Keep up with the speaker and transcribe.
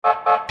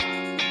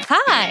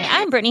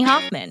Brittany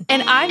Hoffman.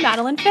 And I'm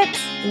Madeline Phipps.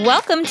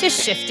 Welcome to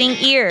Shifting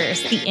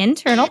Ears, the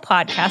internal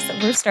podcast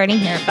that we're starting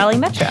here at Valley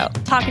Metro.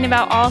 Talking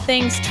about all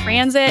things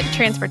transit,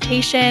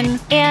 transportation,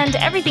 and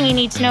everything you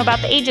need to know about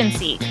the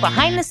agency,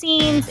 behind the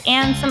scenes,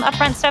 and some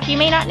upfront stuff you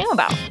may not know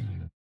about.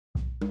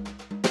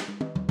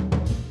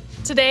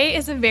 Today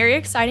is a very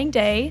exciting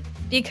day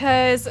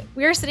because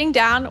we're sitting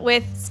down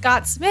with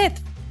Scott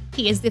Smith.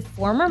 He is the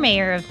former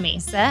mayor of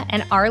Mesa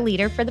and our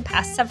leader for the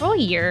past several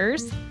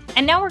years.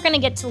 And now we're going to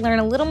get to learn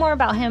a little more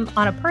about him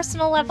on a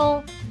personal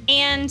level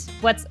and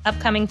what's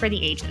upcoming for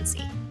the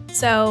agency.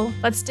 So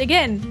let's dig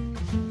in.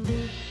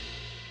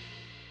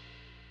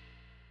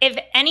 If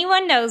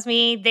anyone knows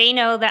me, they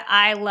know that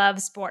I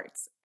love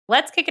sports.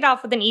 Let's kick it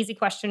off with an easy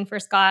question for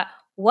Scott.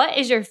 What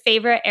is your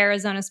favorite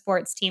Arizona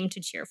sports team to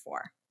cheer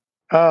for?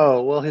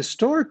 Oh, well,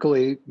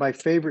 historically, my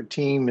favorite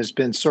team has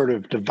been sort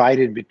of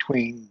divided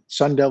between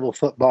Sun Devil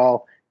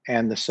football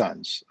and the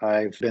Suns.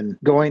 I've been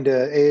going to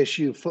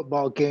ASU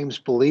football games,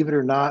 believe it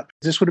or not.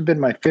 This would have been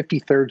my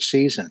 53rd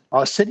season. I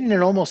was sitting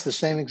in almost the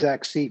same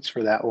exact seats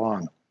for that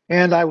long.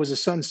 And I was a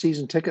Suns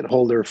season ticket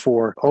holder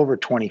for over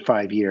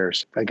 25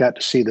 years. I got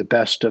to see the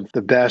best of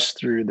the best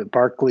through the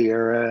Barkley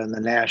era and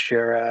the Nash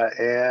era,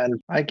 and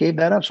I gave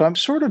that up. So I'm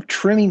sort of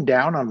trimming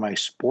down on my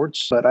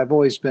sports, but I've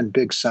always been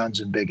big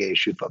Suns and big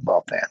ASU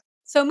football fan.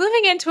 So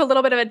moving into a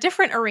little bit of a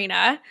different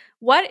arena,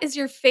 what is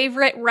your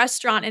favorite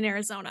restaurant in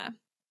Arizona?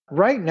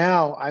 Right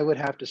now, I would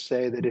have to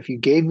say that if you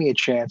gave me a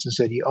chance and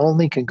said you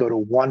only can go to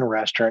one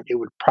restaurant, it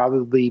would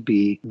probably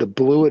be the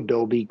Blue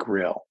Adobe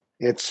Grill.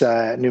 It's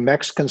a New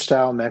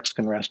Mexican-style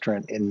Mexican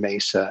restaurant in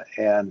Mesa,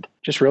 and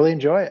just really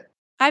enjoy it.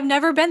 I've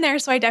never been there,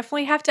 so I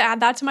definitely have to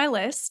add that to my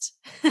list.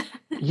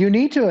 You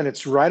need to, and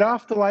it's right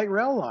off the light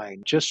rail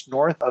line, just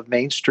north of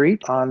Main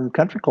Street on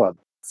Country Club.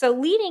 So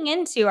leading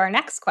into our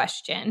next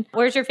question,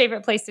 where's your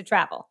favorite place to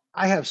travel?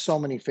 I have so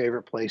many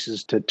favorite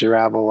places to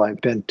travel.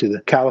 I've been to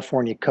the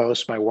California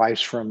coast. My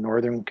wife's from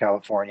Northern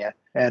California,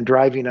 and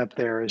driving up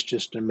there is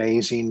just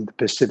amazing. The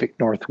Pacific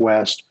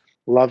Northwest.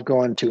 Love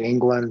going to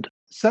England.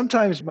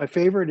 Sometimes my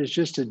favorite is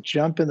just to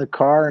jump in the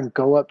car and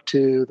go up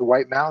to the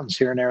White Mountains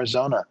here in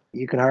Arizona.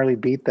 You can hardly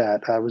beat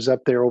that. I was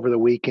up there over the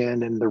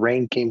weekend and the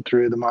rain came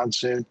through, the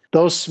monsoon.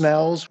 Those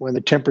smells when the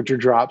temperature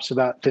drops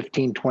about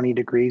 15, 20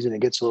 degrees and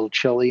it gets a little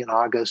chilly in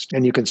August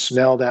and you can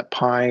smell that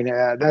pine.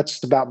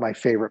 That's about my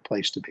favorite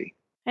place to be.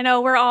 I know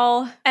we're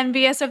all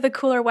envious of the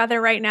cooler weather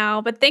right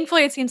now, but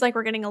thankfully it seems like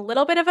we're getting a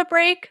little bit of a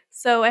break.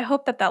 So I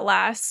hope that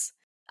lasts.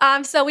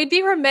 So we'd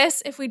be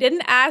remiss if we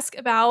didn't ask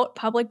about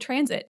public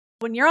transit.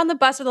 When you're on the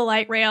bus or the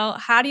light rail,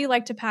 how do you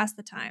like to pass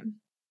the time?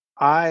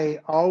 I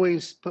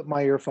always put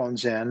my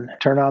earphones in,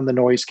 turn on the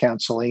noise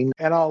canceling,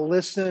 and I'll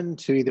listen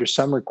to either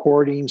some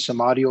recording,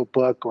 some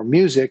audiobook, or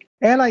music.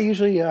 And I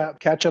usually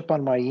catch up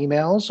on my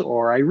emails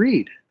or I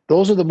read.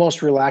 Those are the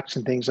most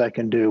relaxing things I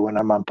can do when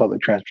I'm on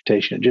public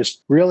transportation. It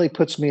just really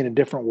puts me in a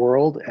different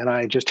world, and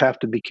I just have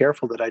to be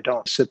careful that I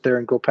don't sit there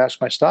and go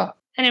past my stop.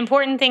 An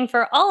important thing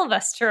for all of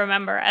us to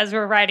remember as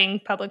we're riding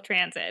public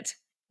transit.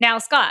 Now,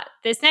 Scott,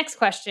 this next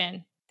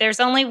question, there's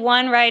only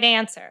one right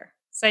answer,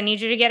 so I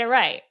need you to get it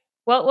right.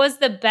 What was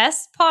the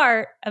best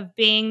part of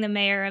being the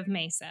mayor of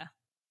Mesa?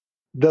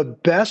 The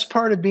best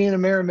part of being a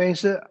mayor of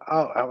Mesa?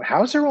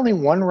 How's there only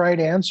one right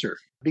answer?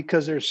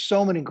 Because there's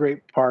so many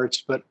great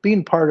parts, but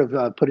being part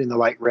of putting the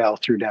light rail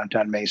through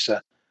downtown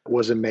Mesa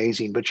was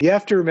amazing. But you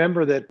have to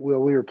remember that we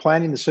were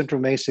planning the Central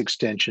Mesa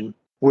extension.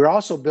 We're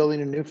also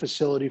building a new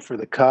facility for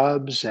the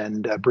Cubs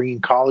and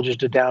bringing colleges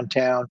to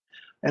downtown.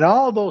 And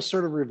all of those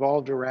sort of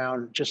revolved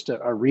around just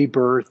a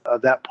rebirth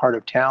of that part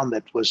of town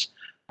that was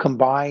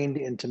combined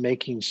into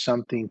making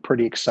something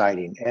pretty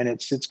exciting. And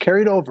it's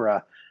carried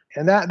over.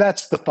 And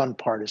that's the fun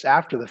part is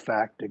after the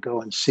fact to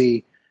go and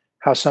see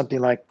how something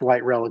like the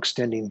light rail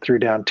extending through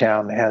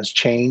downtown has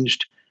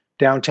changed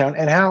downtown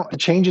and how the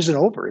change isn't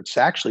over. It's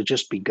actually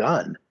just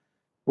begun.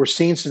 We're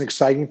seeing some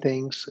exciting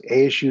things.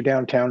 ASU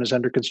downtown is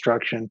under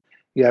construction.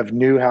 You have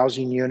new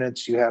housing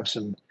units. You have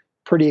some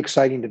pretty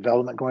exciting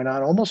development going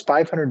on, almost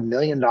 $500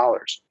 million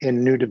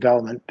in new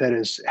development that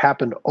has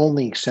happened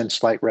only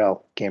since light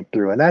rail came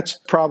through. And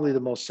that's probably the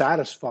most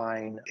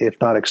satisfying, if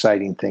not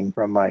exciting thing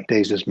from my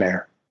days as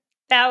mayor.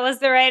 That was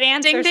the right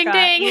answer, ding, ding, Scott.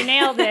 ding. You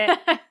nailed it.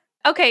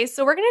 Okay,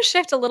 so we're going to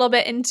shift a little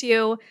bit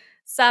into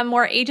some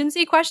more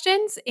agency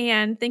questions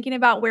and thinking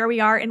about where we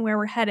are and where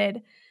we're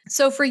headed.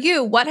 So for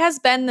you, what has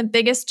been the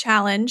biggest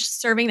challenge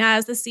serving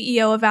as the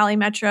CEO of Valley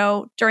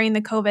Metro during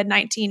the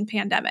COVID-19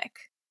 pandemic?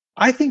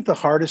 I think the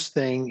hardest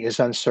thing is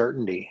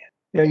uncertainty.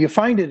 You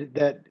find it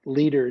that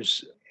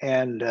leaders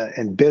and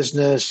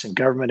business and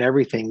government,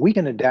 everything, we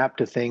can adapt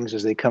to things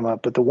as they come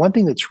up. But the one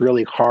thing that's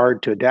really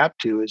hard to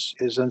adapt to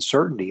is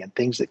uncertainty and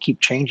things that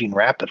keep changing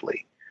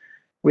rapidly.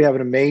 We have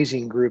an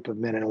amazing group of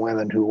men and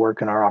women who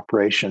work in our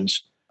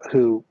operations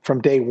who,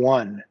 from day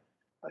one,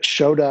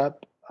 showed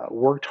up,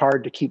 worked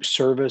hard to keep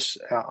service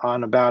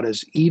on about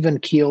as even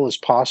keel as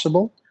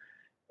possible,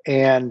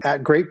 and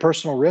at great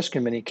personal risk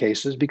in many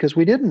cases because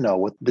we didn't know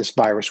what this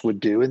virus would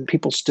do. And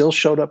people still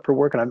showed up for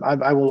work. And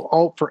I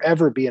will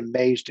forever be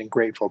amazed and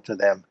grateful to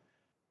them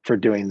for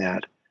doing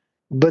that.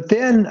 But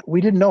then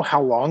we didn't know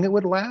how long it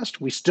would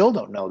last. We still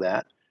don't know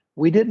that.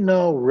 We didn't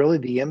know really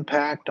the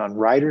impact on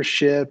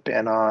ridership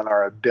and on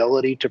our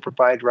ability to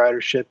provide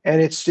ridership.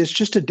 And it's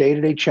just a day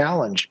to day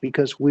challenge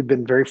because we've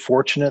been very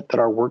fortunate that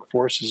our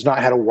workforce has not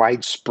had a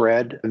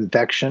widespread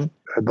infection.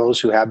 Those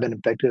who have been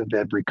infected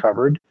have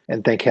recovered,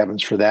 and thank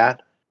heavens for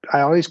that.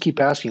 I always keep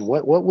asking,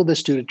 what will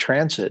this do to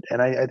transit?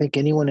 And I think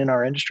anyone in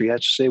our industry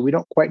has to say, we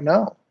don't quite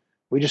know.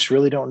 We just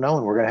really don't know.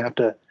 And we're going to have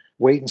to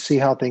wait and see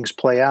how things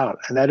play out.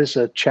 And that is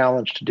a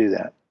challenge to do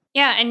that.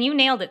 Yeah, and you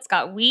nailed it,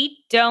 Scott. We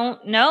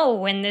don't know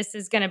when this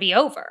is going to be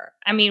over.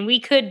 I mean, we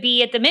could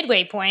be at the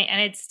midway point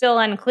and it's still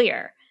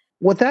unclear.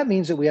 What that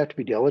means that we have to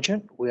be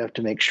diligent. We have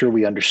to make sure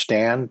we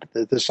understand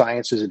the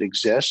science as it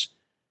exists.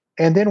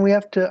 And then we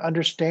have to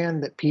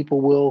understand that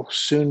people will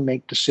soon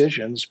make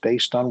decisions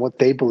based on what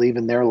they believe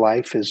in their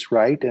life is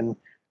right. And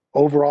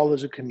overall,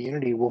 as a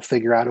community, we'll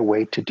figure out a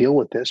way to deal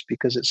with this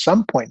because at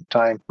some point in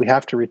time, we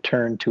have to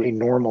return to a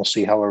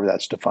normalcy, however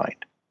that's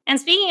defined. And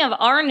speaking of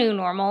our new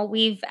normal,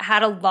 we've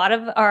had a lot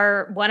of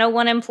our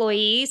 101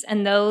 employees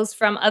and those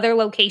from other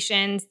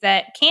locations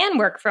that can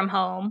work from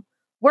home,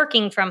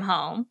 working from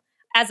home.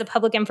 As a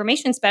public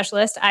information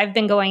specialist, I've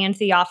been going into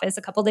the office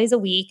a couple days a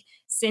week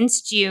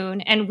since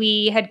June, and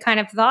we had kind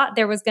of thought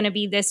there was going to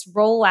be this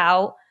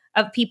rollout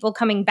of people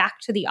coming back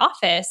to the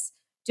office.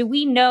 Do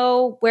we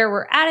know where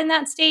we're at in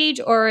that stage,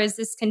 or is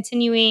this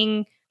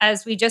continuing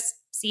as we just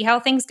see how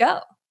things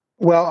go?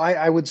 Well,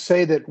 I would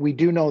say that we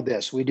do know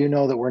this. We do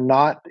know that we're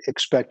not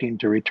expecting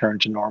to return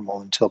to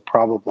normal until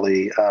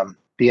probably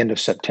the end of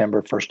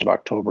September, 1st of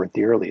October at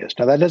the earliest.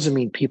 Now, that doesn't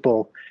mean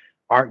people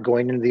aren't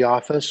going into the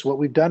office. What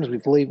we've done is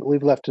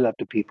we've left it up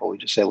to people. We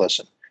just say,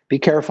 listen, be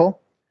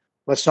careful.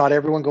 Let's not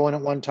everyone go in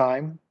at one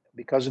time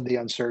because of the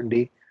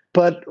uncertainty.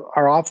 But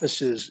our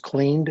office is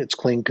cleaned. It's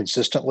cleaned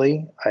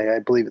consistently. I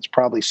believe it's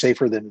probably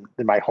safer than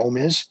my home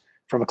is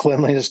from a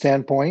cleanliness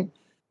standpoint.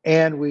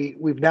 And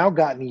we've now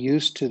gotten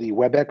used to the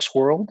WebEx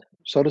world,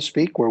 so to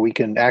speak, where we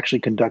can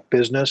actually conduct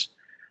business.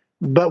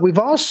 But we've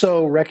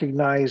also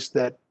recognized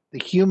that the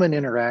human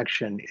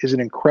interaction is an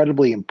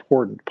incredibly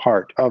important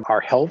part of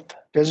our health,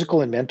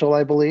 physical and mental,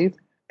 I believe.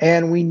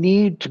 And we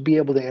need to be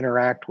able to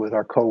interact with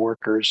our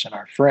coworkers and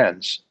our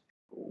friends.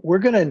 We're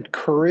going to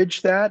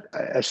encourage that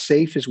as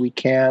safe as we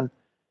can,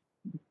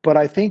 but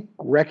I think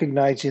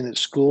recognizing that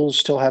schools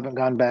still haven't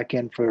gone back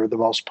in for the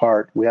most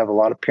part, we have a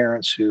lot of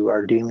parents who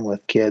are dealing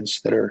with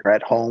kids that are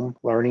at home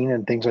learning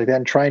and things like that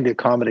and trying to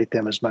accommodate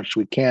them as much as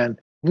we can.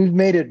 We've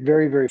made it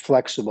very, very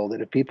flexible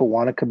that if people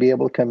want to be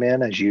able to come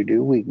in, as you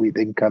do,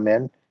 they can come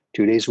in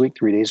 2 days a week,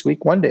 3 days a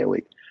week, 1 day a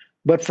week.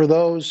 But for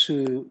those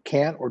who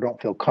can't or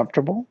don't feel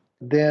comfortable,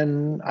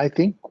 then I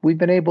think we've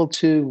been able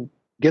to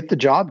get the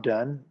job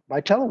done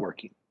by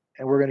teleworking.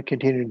 And we're going to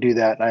continue to do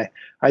that. And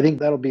I think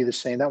that'll be the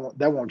same.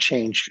 That won't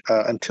change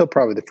until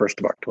probably the 1st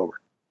of October.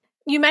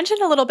 You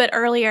mentioned a little bit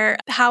earlier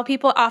how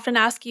people often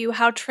ask you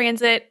how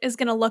transit is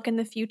going to look in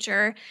the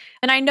future.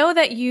 And I know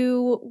that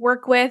you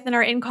work with and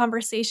are in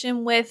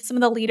conversation with some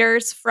of the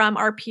leaders from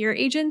our peer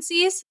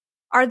agencies.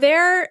 Are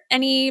there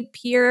any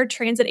peer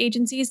transit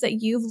agencies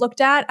that you've looked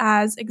at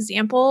as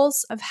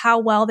examples of how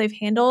well they've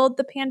handled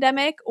the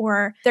pandemic,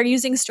 or they're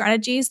using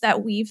strategies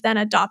that we've then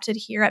adopted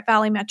here at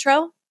Valley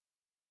Metro?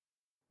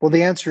 Well,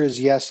 the answer is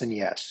yes and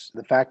yes.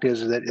 The fact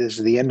is that as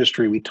the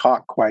industry, we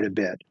talk quite a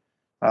bit.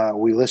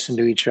 We listen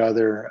to each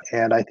other.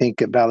 And I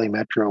think at Valley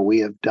Metro, we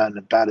have done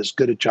about as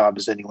good a job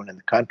as anyone in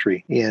the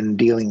country in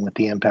dealing with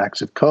the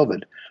impacts of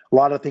COVID. A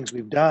lot of things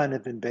we've done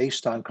have been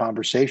based on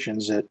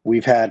conversations that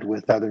we've had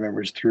with other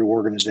members through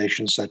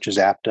organizations such as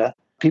APTA.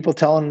 People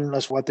telling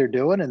us what they're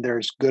doing, and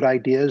there's good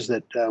ideas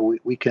that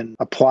we can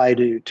apply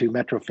to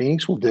Metro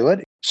Phoenix, we'll do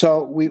it.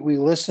 So we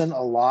listen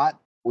a lot.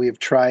 We've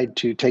tried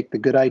to take the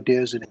good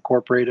ideas and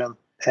incorporate them.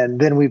 And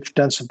then we've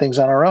done some things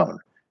on our own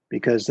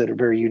because that are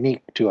very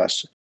unique to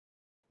us.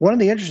 One of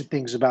the interesting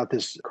things about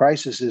this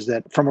crisis is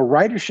that from a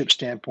ridership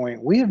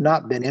standpoint, we have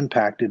not been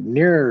impacted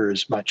near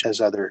as much as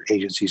other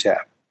agencies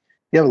have.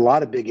 You have a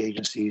lot of big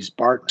agencies,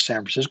 BART in San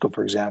Francisco,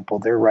 for example,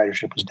 their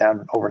ridership was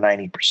down over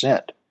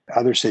 90%.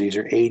 Other cities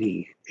are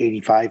 80,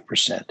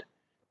 85%.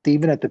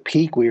 Even at the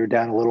peak, we were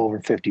down a little over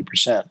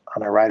 50%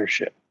 on our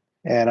ridership.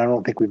 And I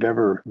don't think we've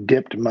ever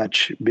dipped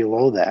much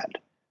below that.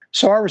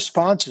 So our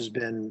response has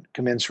been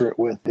commensurate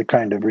with the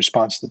kind of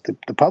response that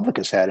the public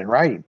has had in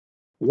writing.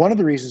 One of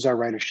the reasons our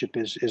ridership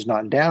is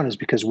not down is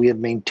because we have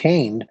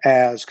maintained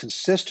as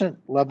consistent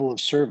level of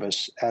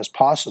service as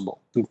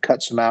possible. We've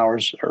cut some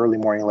hours, early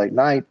morning, late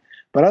night,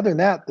 but other than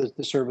that,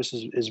 the service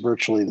is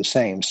virtually the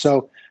same.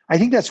 So I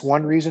think that's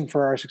one reason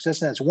for our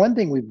success. And that's one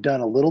thing we've done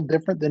a little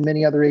different than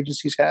many other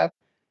agencies have,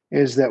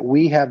 is that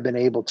we have been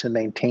able to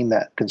maintain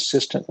that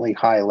consistently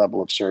high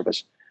level of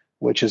service,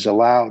 which has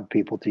allowed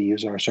people to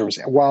use our service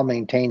while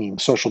maintaining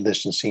social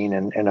distancing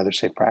and other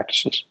safe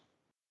practices.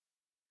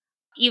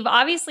 You've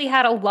obviously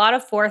had a lot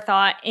of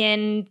forethought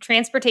in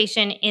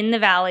transportation in the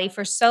Valley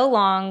for so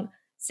long.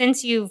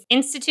 Since you've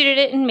instituted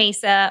it in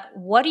Mesa,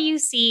 what do you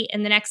see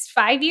in the next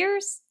 5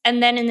 years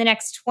and then in the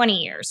next 20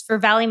 years for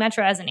Valley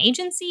Metro as an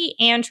agency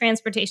and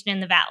transportation in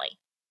the Valley?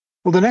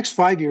 Well, the next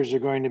 5 years are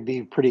going to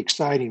be pretty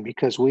exciting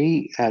because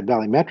we at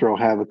Valley Metro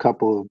have a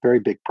couple of very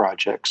big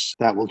projects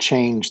that will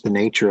change the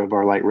nature of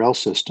our light rail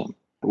system.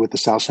 With the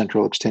South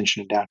Central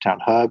extension of Downtown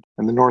Hub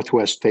and the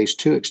Northwest Phase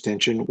 2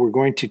 extension, we're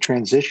going to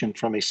transition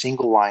from a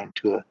single line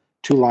to a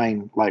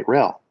two-line light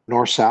rail,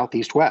 north, south,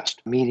 east,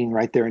 west, meeting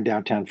right there in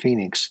downtown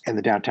Phoenix and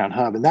the Downtown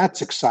Hub. And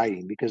that's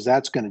exciting because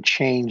that's going to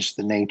change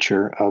the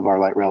nature of our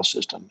light rail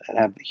system and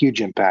have a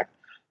huge impact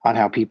on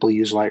how people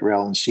use light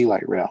rail and see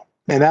light rail.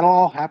 And that'll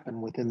all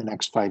happen within the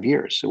next 5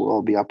 years. So we'll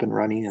all be up and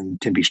running and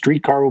Tempe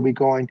Streetcar will be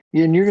going.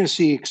 And you're going to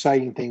see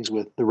exciting things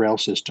with the rail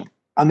system.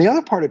 On the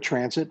other part of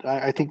transit,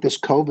 I think this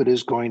COVID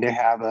is going to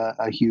have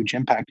a huge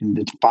impact in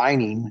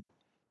defining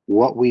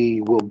what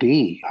we will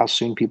be, how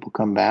soon people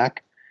come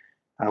back.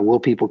 Will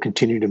people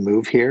continue to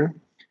move here?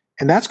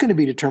 And that's going to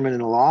be determined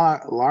in a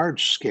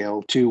large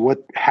scale to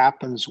what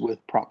happens with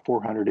Prop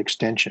 400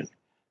 extension.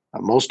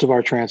 Most of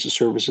our transit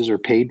services are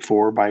paid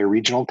for by a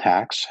regional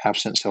tax,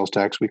 half-cent sales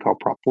tax we call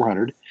Prop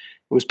 400. It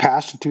was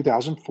passed in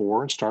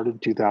 2004 and started in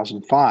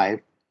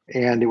 2005,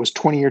 and it was a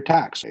 20-year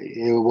tax.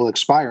 It will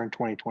expire in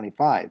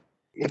 2025.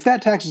 If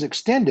that tax is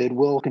extended,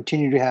 we'll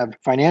continue to have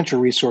financial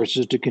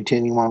resources to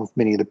continue on with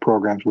many of the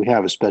programs we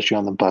have, especially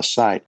on the bus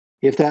side.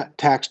 If that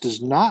tax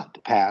does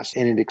not pass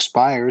and it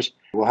expires,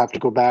 we'll have to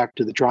go back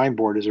to the drawing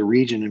board as a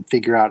region and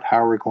figure out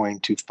how we're going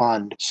to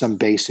fund some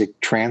basic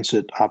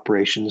transit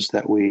operations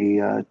that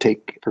we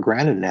take for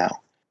granted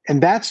now.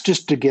 And that's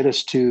just to get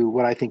us to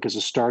what I think is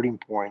a starting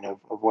point of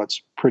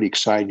what's pretty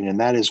exciting, and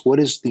that is, what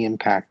is the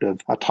impact of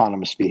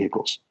autonomous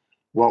vehicles?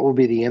 What will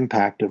be the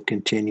impact of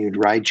continued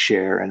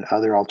rideshare and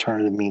other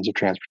alternative means of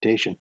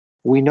transportation?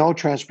 We know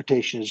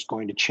transportation is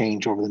going to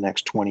change over the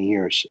next 20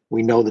 years.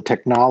 We know the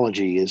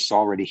technology is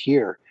already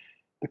here.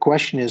 The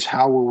question is,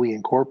 how will we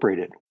incorporate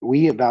it?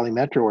 We at Valley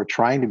Metro are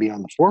trying to be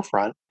on the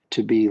forefront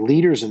to be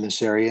leaders in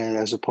this area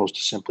as opposed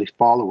to simply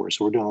followers.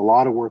 So we're doing a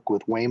lot of work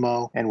with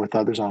Waymo and with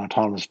others on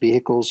autonomous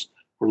vehicles.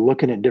 We're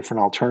looking at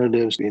different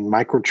alternatives in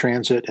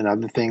microtransit and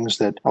other things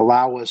that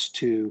allow us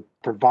to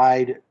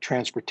provide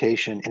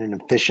transportation in an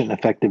efficient,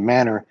 effective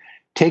manner,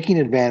 taking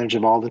advantage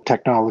of all the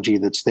technology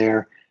that's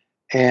there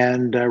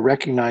and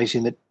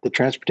recognizing that the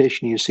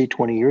transportation you see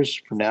 20 years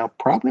from now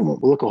probably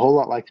won't look a whole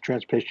lot like the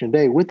transportation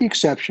today, with the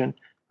exception,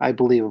 I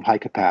believe, of high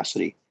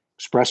capacity.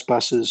 Express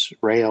buses,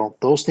 rail,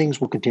 those things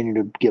will continue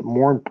to get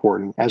more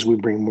important as we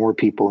bring more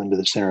people into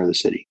the center of the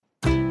city.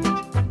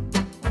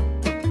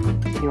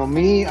 You know,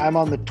 me, I'm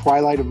on the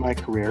twilight of my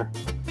career.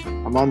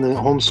 I'm on the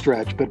home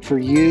stretch. But for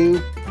you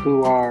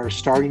who are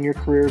starting your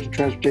careers in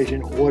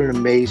transportation, what an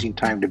amazing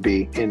time to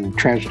be in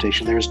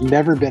transportation. There's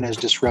never been as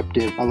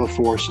disruptive of a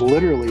force,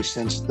 literally,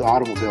 since the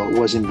automobile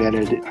was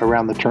invented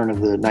around the turn of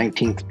the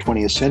 19th,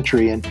 20th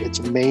century. And it's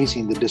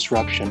amazing, the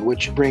disruption,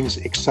 which brings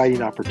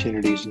exciting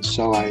opportunities. And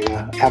so I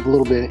have a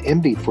little bit of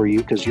envy for you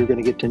because you're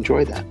going to get to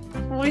enjoy that.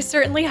 We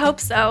certainly hope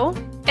so.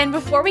 And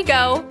before we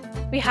go,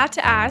 we have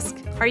to ask,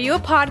 are you a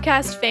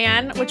podcast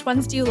fan? Which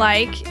ones do you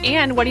like?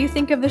 And what do you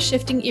think of the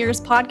Shifting Ears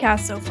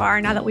podcast so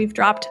far, now that we've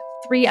dropped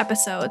 3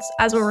 episodes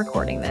as we're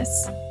recording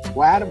this?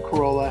 Well, Adam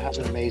Carolla has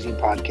an amazing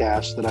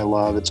podcast that I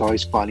love. It's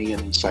always funny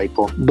and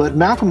insightful. But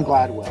Malcolm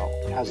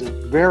Gladwell has a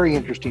very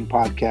interesting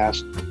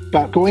podcast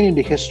about going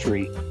into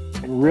history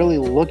and really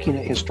looking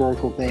at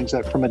historical things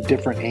from a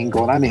different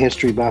angle. And I'm a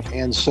history buff,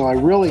 and so I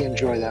really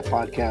enjoy that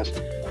podcast.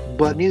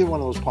 But neither one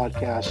of those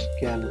podcasts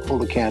can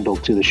hold a candle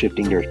to the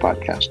Shifting Gears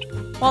podcast.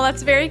 Well,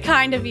 that's very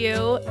kind of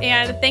you.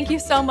 And thank you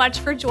so much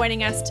for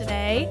joining us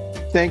today.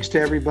 Thanks to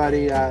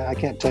everybody. I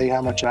can't tell you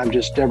how much I'm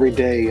just every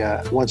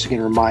day once again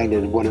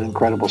reminded what an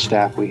incredible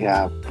staff we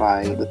have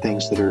by the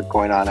things that are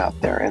going on out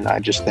there. And I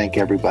just thank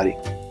everybody.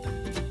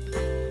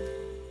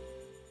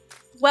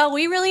 Well,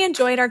 we really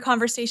enjoyed our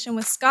conversation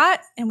with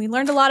Scott, and we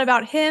learned a lot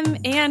about him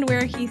and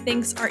where he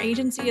thinks our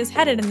agency is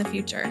headed in the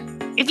future.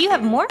 If you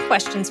have more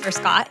questions for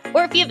Scott,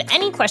 or if you have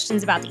any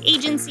questions about the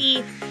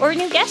agency or a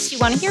new guest you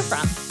want to hear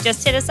from,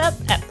 just hit us up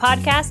at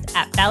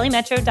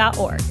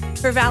podcast@valleymetro.org.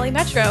 For Valley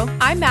Metro,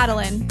 I'm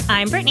Madeline.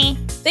 I'm Brittany.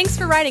 Thanks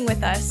for riding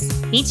with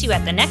us. Meet you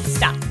at the next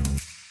stop.